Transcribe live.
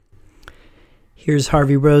Here's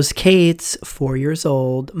Harvey Rose Cates, 4 years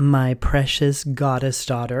old, my precious goddess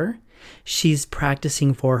daughter. She's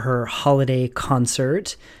practicing for her holiday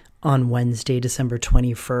concert on Wednesday, December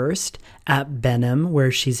 21st at Benham, where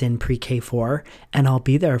she's in pre-K 4, and I'll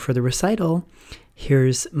be there for the recital.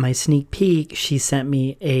 Here's my sneak peek. She sent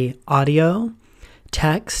me a audio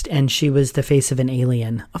text, and she was the face of an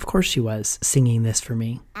alien. Of course she was, singing this for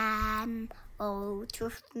me.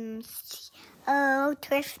 Oh,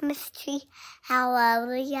 Christmas tree, how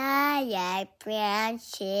lovely are your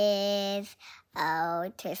branches.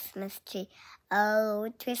 Oh, Christmas tree,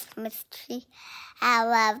 how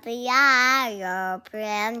lovely are your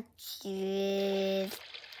branches.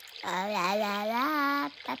 Oh, la la la,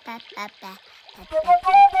 ba ba ba ba.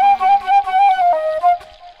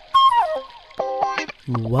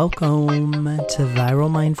 Welcome to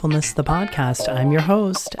Viral Mindfulness, the podcast. I'm your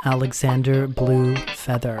host, Alexander Blue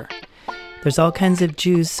Feather. There's all kinds of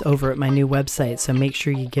juice over at my new website, so make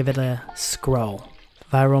sure you give it a scroll.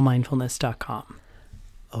 viralmindfulness.com.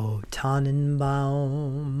 O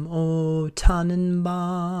Tannenbaum,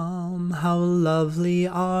 how lovely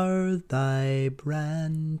are thy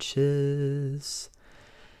branches.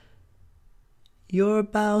 Your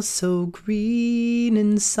boughs so green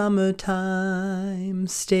in summertime,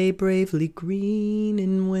 stay bravely green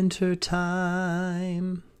in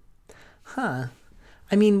wintertime.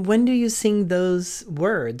 I mean, when do you sing those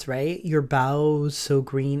words, right? Your boughs so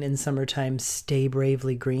green in summertime, stay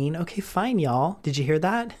bravely green. Okay, fine, y'all. Did you hear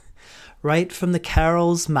that? Right from the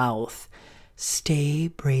carol's mouth. Stay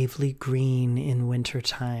bravely green in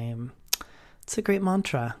wintertime. It's a great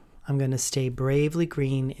mantra. I'm going to stay bravely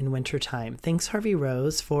green in wintertime. Thanks, Harvey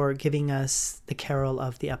Rose, for giving us the carol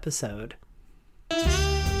of the episode.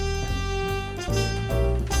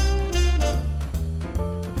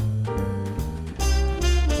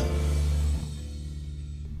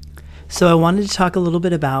 So I wanted to talk a little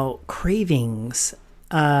bit about cravings.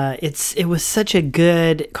 It was such a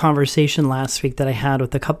good conversation last week that I had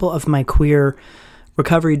with a couple of my queer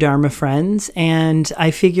recovery Dharma friends, and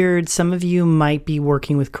I figured some of you might be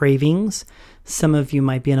working with cravings, some of you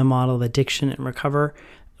might be in a model of addiction and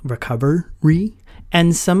recovery,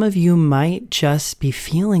 and some of you might just be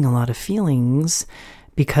feeling a lot of feelings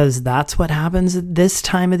because that's what happens at this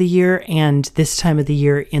time of the year, and this time of the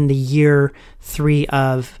year in the year 3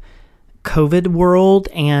 of COVID world.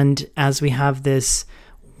 And as we have this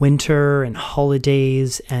winter and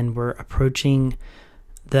holidays and we're approaching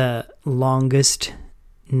the longest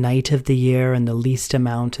night of the year and the least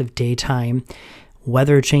amount of daytime,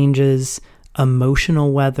 weather changes,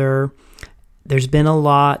 emotional weather, there's been a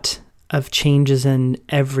lot of changes in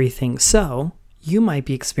everything. So you might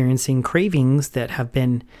be experiencing cravings that have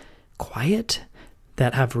been quiet,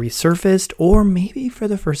 that have resurfaced, or maybe for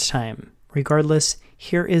the first time. Regardless,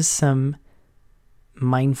 here is some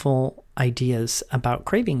mindful ideas about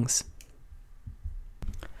cravings.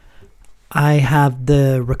 I have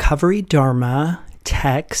the Recovery Dharma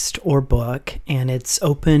text or book, and it's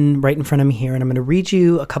open right in front of me here, and I'm going to read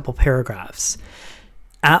you a couple paragraphs.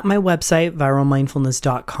 At my website,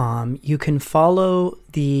 viralmindfulness.com, you can follow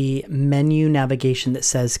the menu navigation that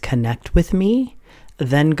says Connect with Me,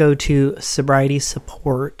 then go to Sobriety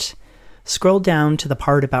Support. Scroll down to the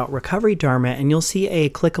part about Recovery Dharma, and you'll see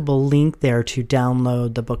a clickable link there to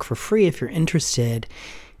download the book for free if you're interested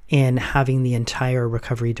in having the entire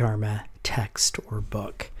Recovery Dharma text or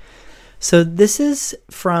book. So this is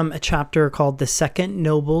from a chapter called The Second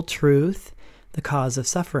Noble Truth, The Cause of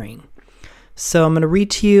Suffering. So I'm going to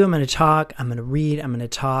read to you, I'm going to talk, I'm going to read, I'm going to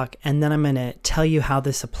talk, and then I'm going to tell you how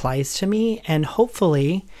this applies to me, and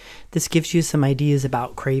hopefully this gives you some ideas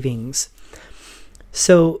about cravings.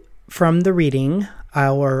 So from the reading,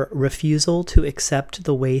 our refusal to accept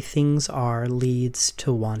the way things are leads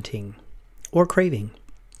to wanting or craving,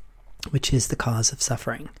 which is the cause of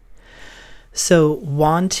suffering. So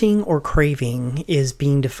wanting or craving is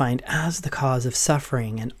being defined as the cause of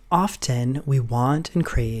suffering, and often we want and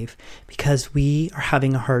crave because we are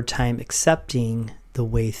having a hard time accepting the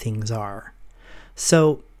way things are.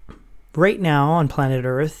 So right now on planet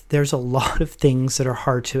Earth, there's a lot of things that are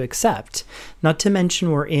hard to accept. Not to mention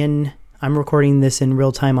I'm recording this in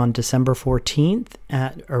real time on December 14th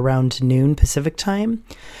at around noon Pacific time.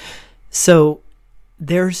 So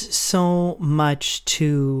there's so much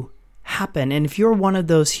to happen. And if you're one of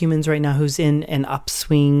those humans right now who's in an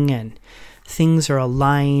upswing and things are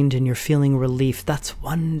aligned and you're feeling relief, that's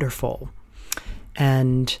wonderful.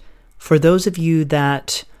 And for those of you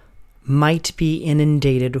that might be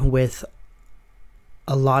inundated with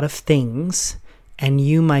a lot of things and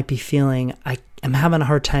you might be feeling, I'm having a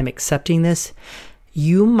hard time accepting this,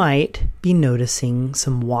 you might be noticing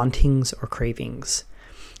some wantings or cravings.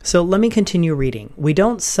 So let me continue reading. We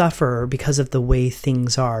don't suffer because of the way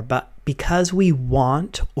things are, but because we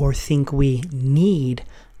want or think we need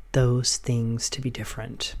those things to be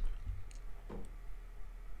different.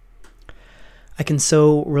 I can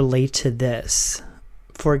so relate to this.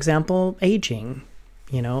 For example, aging.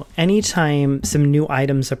 Anytime some new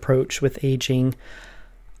items approach with aging,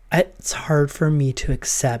 it's hard for me to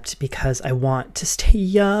accept because I want to stay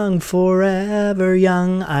young, forever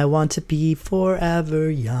young. I want to be forever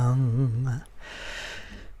young.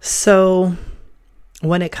 So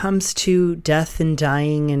when it comes to death and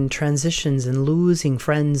dying and transitions and losing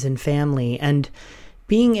friends and family and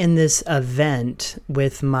being in this event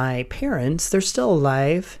with my parents, they're still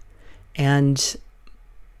alive, and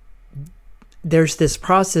there's this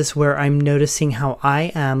process where I'm noticing how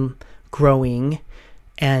I am growing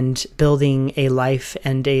and building a life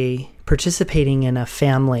and participating in a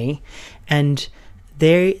family, and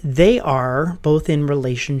they are both in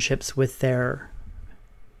relationships with their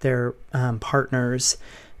partners,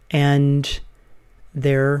 and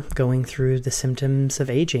they're going through the symptoms of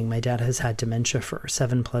aging. My dad has had dementia for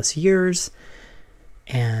 7+ years,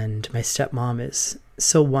 and my stepmom is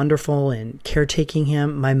so wonderful in caretaking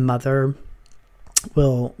him. My mother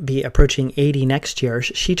will be approaching 80 next year.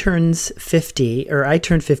 She turns 50, or I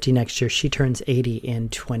turn 50 next year. She turns 80 in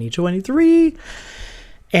 2023.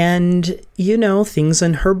 And, things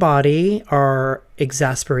in her body are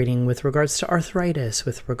exasperating with regards to arthritis,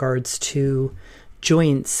 with regards to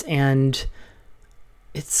joints, and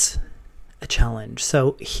it's a challenge.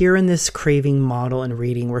 So here in this craving model and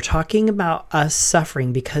reading, we're talking about us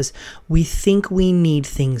suffering because we think we need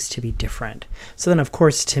things to be different. So then, of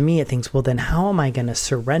course, to me, it thinks, well, then how am I going to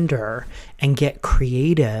surrender and get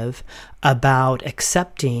creative about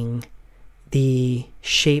accepting the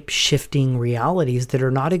shape-shifting realities that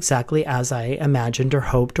are not exactly as I imagined or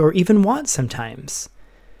hoped or even want sometimes?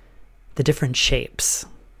 The different shapes.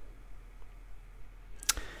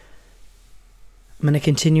 I'm going to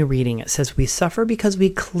continue reading. It says, we suffer because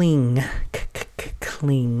we cling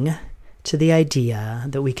to the idea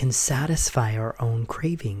that we can satisfy our own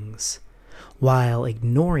cravings while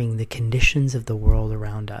ignoring the conditions of the world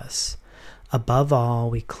around us. Above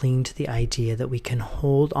all, we cling to the idea that we can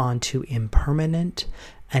hold on to impermanent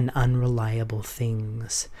and unreliable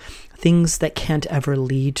things that can't ever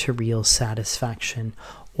lead to real satisfaction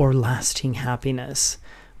or lasting happiness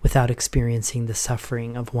without experiencing the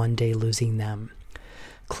suffering of one day losing them.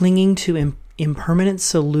 Clinging to impermanent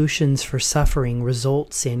solutions for suffering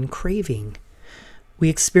results in craving. We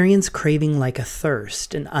experience craving like a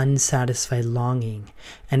thirst, an unsatisfied longing,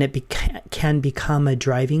 and it can become a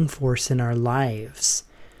driving force in our lives.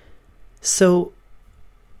 So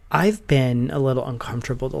I've been a little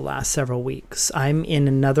uncomfortable the last several weeks. I'm in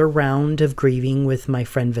another round of grieving with my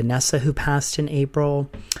friend Vanessa, who passed in April.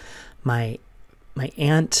 My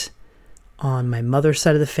aunt on my mother's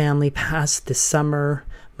side of the family passed this summer.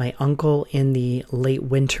 My uncle in the late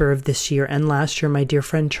winter of this year, and last year, my dear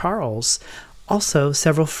friend Charles. Also,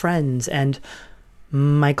 several friends, and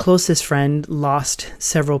my closest friend lost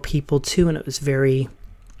several people too, and it was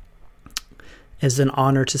an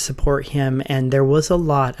honor to support him, and there was a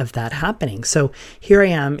lot of that happening. So here I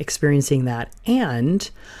am experiencing that, and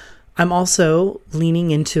I'm also leaning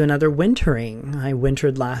into another wintering. I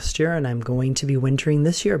wintered last year, and I'm going to be wintering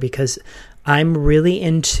this year because I'm really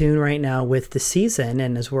in tune right now with the season,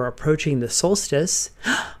 and as we're approaching the solstice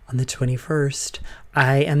on the 21st,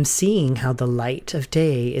 I am seeing how the light of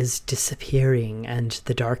day is disappearing and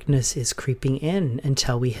the darkness is creeping in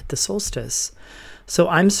until we hit the solstice. So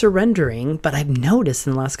I'm surrendering, but I've noticed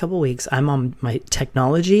in the last couple of weeks, I'm on my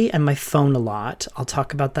technology and my phone a lot. I'll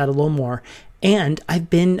talk about that a little more. And I've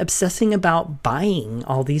been obsessing about buying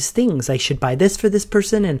all these things. I should buy this for this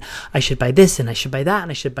person, and I should buy this, and I should buy that,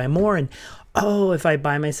 and I should buy more. And oh, if I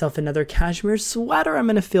buy myself another cashmere sweater, I'm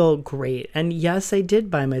going to feel great. And yes, I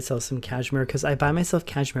did buy myself some cashmere because I buy myself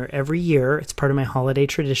cashmere every year. It's part of my holiday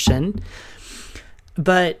tradition.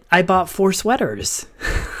 But I bought 4 sweaters.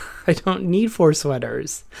 I don't need 4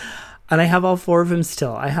 sweaters. And I have all 4 of them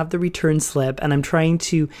still. I have the return slip, and I'm trying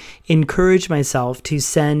to encourage myself to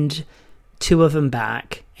send 2 of them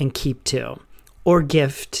back and keep 2, or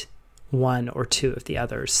gift 1 or 2 of the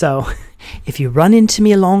others. So if you run into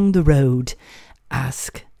me along the road,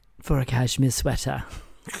 ask for a cashmere sweater.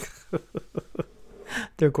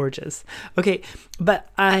 They're gorgeous. Okay, but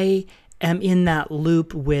I am in that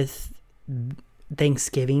loop with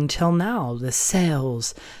Thanksgiving till now, the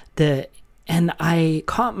sales, and I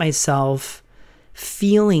caught myself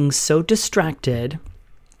feeling so distracted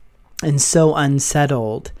and so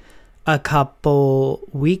unsettled a couple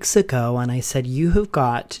weeks ago and I said, you have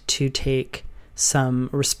got to take some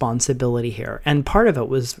responsibility here. And part of it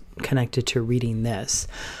was connected to reading this.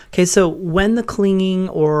 Okay, so when the clinging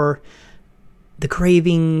or the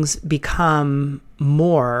cravings become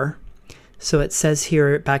more, so it says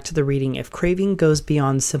here, back to the reading, if craving goes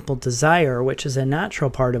beyond simple desire, which is a natural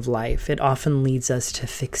part of life, it often leads us to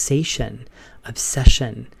fixation,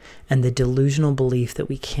 obsession, and the delusional belief that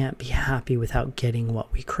we can't be happy without getting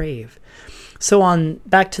what we crave. So on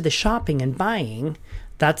back to the shopping and buying,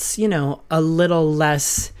 that's, a little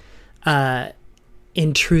less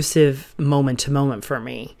intrusive moment to moment for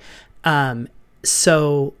me.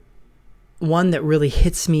 So one that really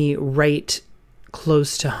hits me right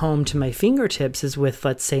close to home to my fingertips is with,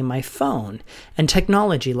 let's say, my phone and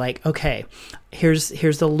technology. Like, okay, here's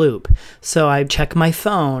the loop. So I check my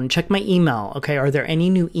phone, check my email. Okay, are there any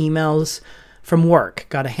new emails from work?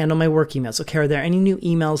 Got to handle my work emails. Okay, are there any new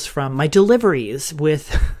emails from my deliveries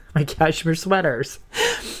with my cashmere sweaters?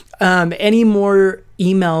 Any more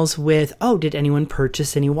emails with, did anyone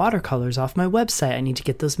purchase any watercolors off my website? I need to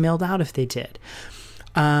get those mailed out if they did.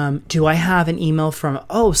 Do I have an email from,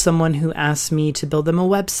 someone who asked me to build them a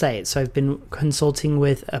website? So I've been consulting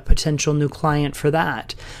with a potential new client for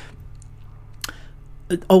that.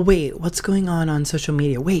 Oh, wait, what's going on social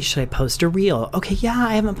media? Wait, should I post a reel? Okay, yeah,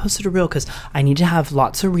 I haven't posted a reel because I need to have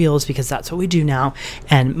lots of reels because that's what we do now.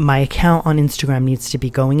 And my account on Instagram needs to be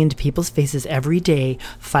going into people's faces every day,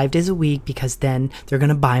 5 days a week, because then they're going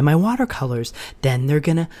to buy my watercolors. Then I'm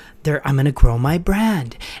going to grow my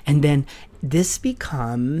brand. And then this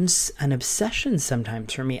becomes an obsession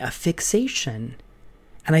sometimes for me, a fixation.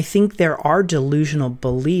 And I think there are delusional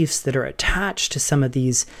beliefs that are attached to some of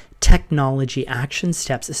these technology action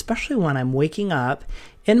steps, especially when I'm waking up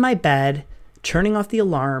in my bed, turning off the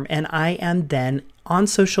alarm, and I am then on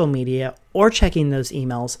social media or checking those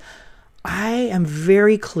emails. I am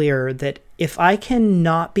very clear that if I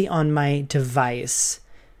cannot be on my device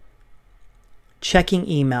checking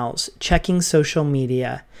emails, checking social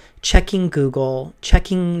media, checking Google,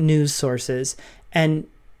 checking news sources, and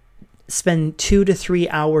spend 2 to 3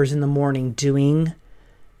 hours in the morning doing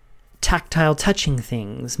tactile touching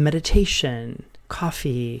things, meditation,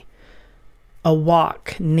 coffee, a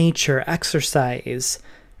walk, nature, exercise,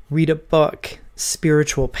 read a book,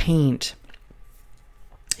 spiritual paint,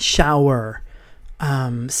 shower,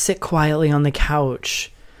 sit quietly on the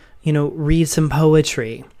couch, read some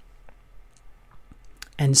poetry.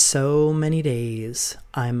 And so many days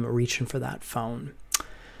I'm reaching for that phone.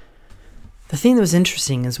 The thing that was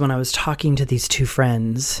interesting is when I was talking to these two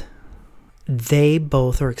friends, they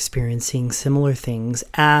both are experiencing similar things.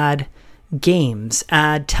 Add games,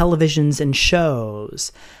 add televisions and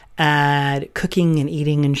shows, add cooking and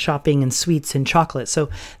eating and shopping and sweets and chocolate. So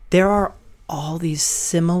there are all these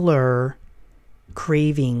similar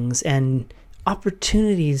cravings and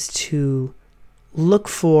opportunities to look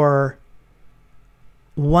for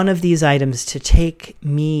one of these items to take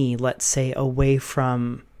me, let's say, away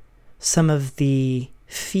from some of the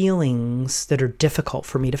feelings that are difficult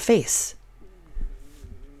for me to face.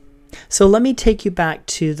 So let me take you back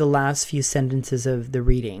to the last few sentences of the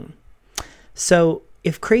reading. So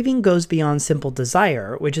if craving goes beyond simple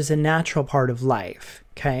desire, which is a natural part of life,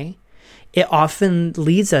 okay, it often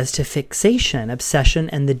leads us to fixation, obsession,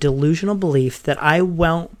 and the delusional belief that I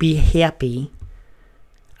won't be happy.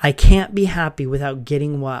 I can't be happy without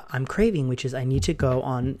getting what I'm craving, which is I need to go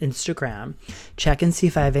on Instagram, check and see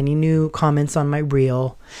if I have any new comments on my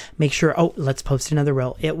reel, make sure, let's post another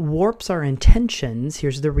reel. It warps our intentions,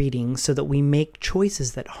 here's the reading, so that we make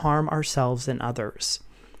choices that harm ourselves and others.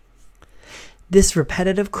 This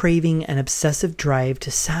repetitive craving and obsessive drive to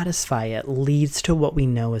satisfy it leads to what we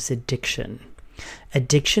know as addiction.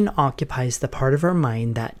 Addiction occupies the part of our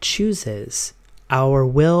mind that chooses our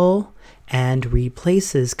will and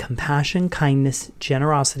replaces compassion, kindness,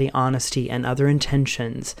 generosity, honesty, and other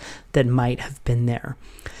intentions that might have been there.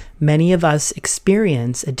 Many of us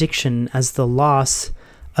experience addiction as the loss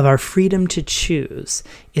of our freedom to choose.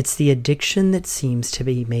 It's the addiction that seems to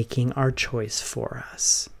be making our choice for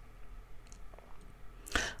us.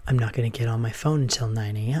 I'm not going to get on my phone until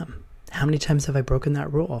 9 a.m. How many times have I broken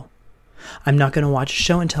that rule? I'm not going to watch a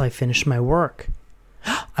show until I finish my work.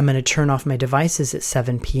 I'm going to turn off my devices at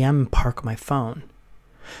 7 p.m. and park my phone.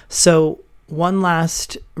 So one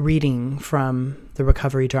last reading from the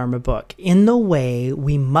Recovery Dharma book. In the way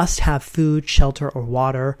we must have food, shelter, or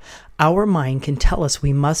water, our mind can tell us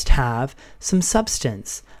we must have some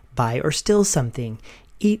substance. Buy or steal something.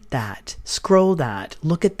 Eat that. Scroll that.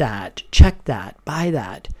 Look at that. Check that. Buy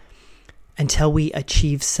that. Until we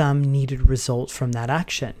achieve some needed result from that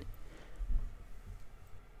action.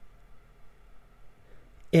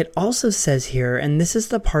 it also says here, and this is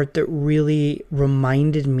the part that really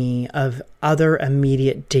reminded me of other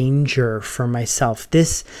immediate danger for myself.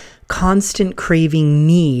 This constant craving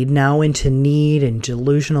need, now into need and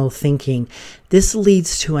delusional thinking, this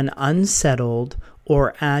leads to an unsettled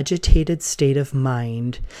or agitated state of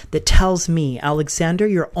mind that tells me, Alexander,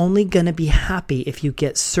 you're only going to be happy if you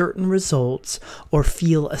get certain results or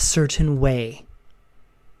feel a certain way.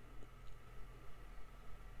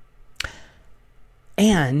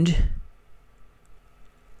 And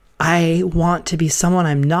I want to be someone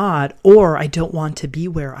I'm not, or I don't want to be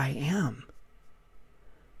where I am.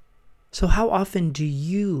 So how often do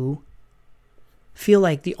you feel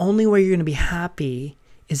like the only way you're going to be happy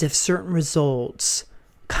is if certain results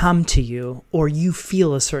come to you or you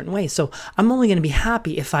feel a certain way? So I'm only going to be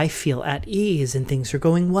happy if I feel at ease and things are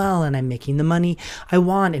going well and I'm making the money I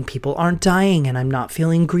want and people aren't dying and I'm not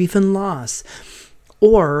feeling grief and loss.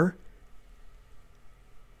 Or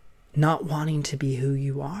not wanting to be who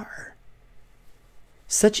you are.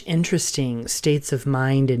 Such interesting states of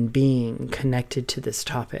mind and being connected to this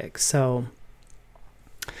topic. So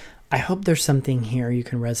I hope there's something here you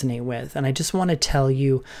can resonate with. And I just want to tell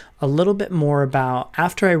you a little bit more about,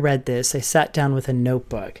 after I read this, I sat down with a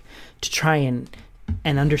notebook to try and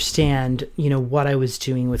understand, what I was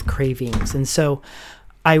doing with cravings. And so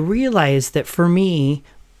I realized that for me,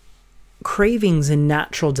 cravings and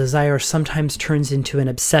natural desire sometimes turns into an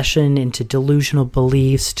obsession, into delusional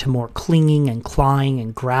beliefs, to more clinging and clawing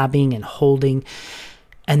and grabbing and holding,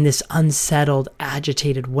 and this unsettled,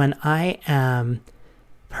 agitated. When I am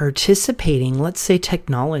participating, let's say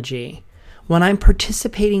technology, when I'm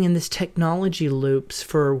participating in this technology loops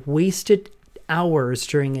for wasted hours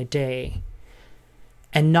during a day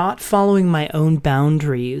and not following my own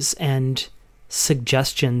boundaries and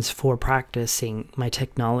suggestions for practicing my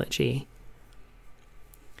technology,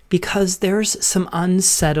 because there's some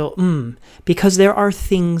unsettled, because there are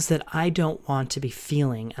things that I don't want to be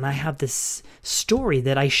feeling. And I have this story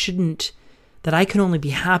that I can only be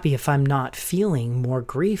happy if I'm not feeling more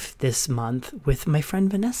grief this month with my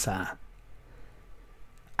friend Vanessa.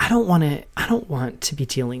 I don't want to be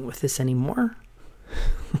dealing with this anymore.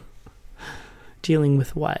 Dealing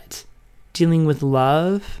with what? Dealing with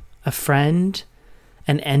love, a friend,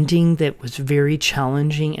 an ending that was very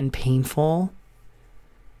challenging and painful.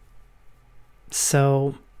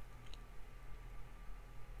 So,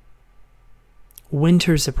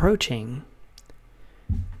 winter's approaching.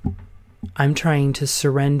 I'm trying to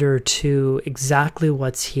surrender to exactly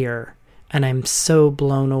what's here. And I'm so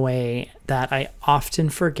blown away that I often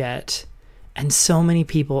forget. And so many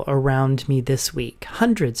people around me this week,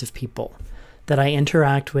 hundreds of people that I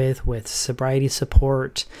interact with sobriety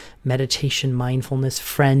support, meditation, mindfulness,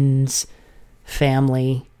 friends,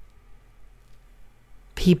 family,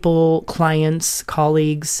 people, clients,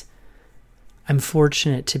 colleagues. I'm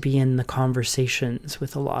fortunate to be in the conversations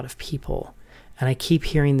with a lot of people. And I keep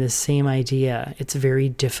hearing this same idea. It's very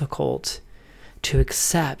difficult to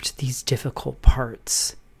accept these difficult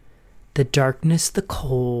parts. The darkness, the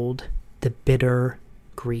cold, the bitter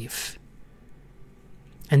grief.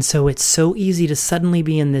 And so it's so easy to suddenly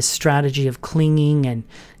be in this strategy of clinging and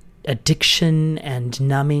addiction and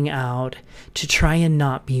numbing out to try and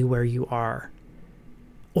not be where you are,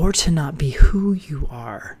 or to not be who you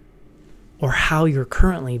are, or how you're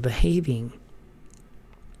currently behaving.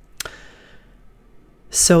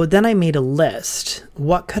 So then I made a list.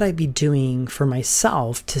 What could I be doing for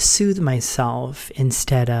myself to soothe myself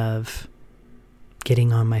instead of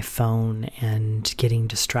getting on my phone and getting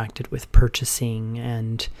distracted with purchasing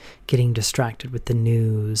and getting distracted with the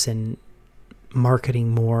news and marketing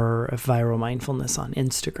more of viral mindfulness on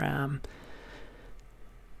Instagram?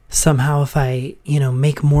 Somehow if I,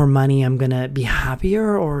 make more money, I'm going to be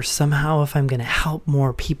happier, or somehow if I'm going to help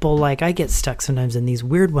more people, like I get stuck sometimes in these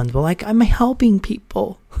weird ones, but like I'm helping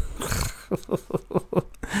people.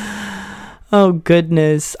 Oh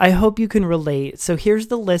goodness. I hope you can relate. So here's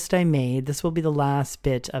the list I made. This will be the last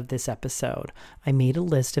bit of this episode. I made a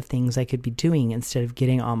list of things I could be doing instead of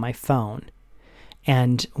getting on my phone.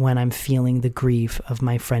 And when I'm feeling the grief of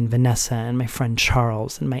my friend Vanessa and my friend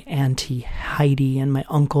Charles and my auntie Heidi and my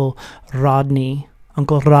Uncle Rodney,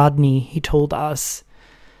 he told us,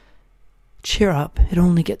 cheer up, it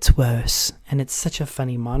only gets worse. And it's such a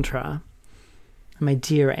funny mantra. My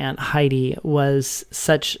dear Aunt Heidi was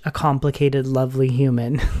such a complicated, lovely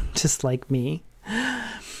human, just like me.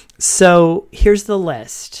 So here's the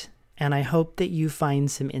list, and I hope that you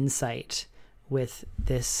find some insight with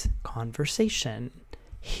this conversation.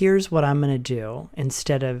 Here's what I'm going to do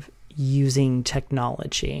instead of using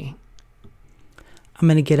technology. I'm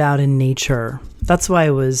going to get out in nature. That's why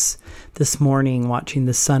I was this morning watching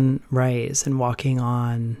the sun rise and walking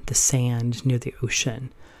on the sand near the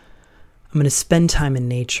ocean. I'm going to spend time in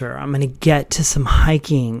nature. I'm going to get to some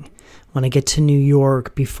hiking when I get to New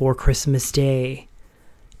York before Christmas Day.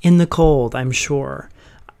 In the cold, I'm sure.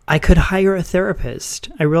 I could hire a therapist.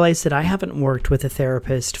 I realize that I haven't worked with a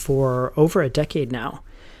therapist for over a decade now.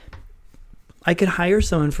 I could hire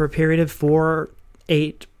someone for a period of 4,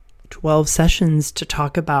 8, 12 sessions to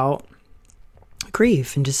talk about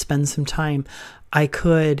grief and just spend some time. I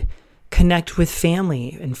could connect with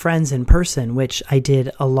family and friends in person, which I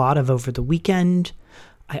did a lot of over the weekend.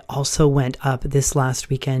 I also went up this last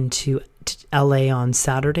weekend to LA on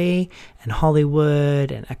Saturday and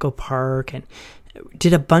Hollywood and Echo Park and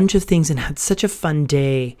did a bunch of things and had such a fun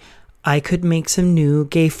day. I could make some new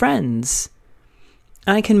gay friends.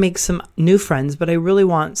 I can make some new friends, but I really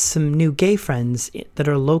want some new gay friends that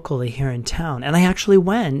are locally here in town. And I actually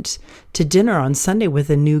went to dinner on Sunday with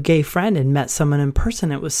a new gay friend and met someone in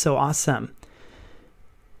person. It was so awesome.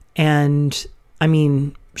 And I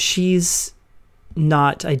mean, she's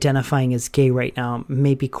not identifying as gay right now,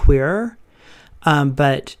 maybe queer,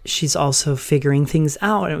 but she's also figuring things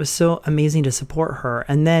out. And it was so amazing to support her.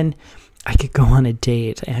 And then I could go on a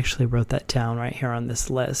date. I actually wrote that down right here on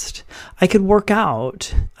this list. I could work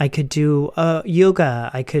out. I could do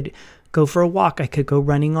yoga. I could go for a walk. I could go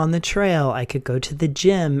running on the trail. I could go to the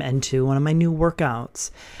gym and do one of my new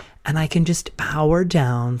workouts. And I can just power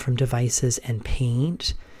down from devices and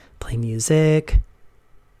paint, play music,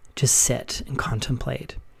 just sit and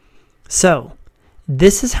contemplate. So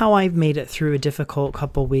this is how I've made it through a difficult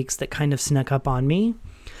couple weeks that kind of snuck up on me.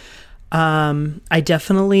 I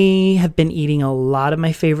definitely have been eating a lot of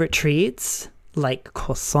my favorite treats, like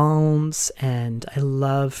croissants, and I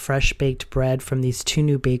love fresh baked bread from these 2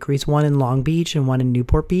 new bakeries, one in Long Beach and one in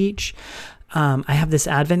Newport Beach. I have this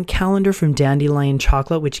advent calendar from Dandelion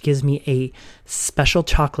Chocolate, which gives me a special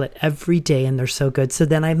chocolate every day, and they're so good. So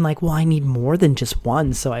then I'm like, well, I need more than just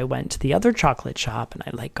one. So I went to the other chocolate shop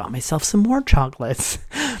and I got myself some more chocolates.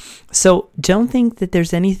 So don't think that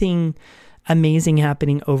there's anything amazing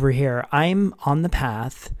happening over here. I'm on the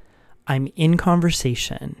path. I'm in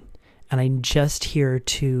conversation, and I'm just here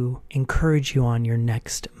to encourage you on your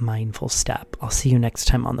next mindful step. I'll see you next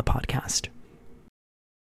time on the podcast.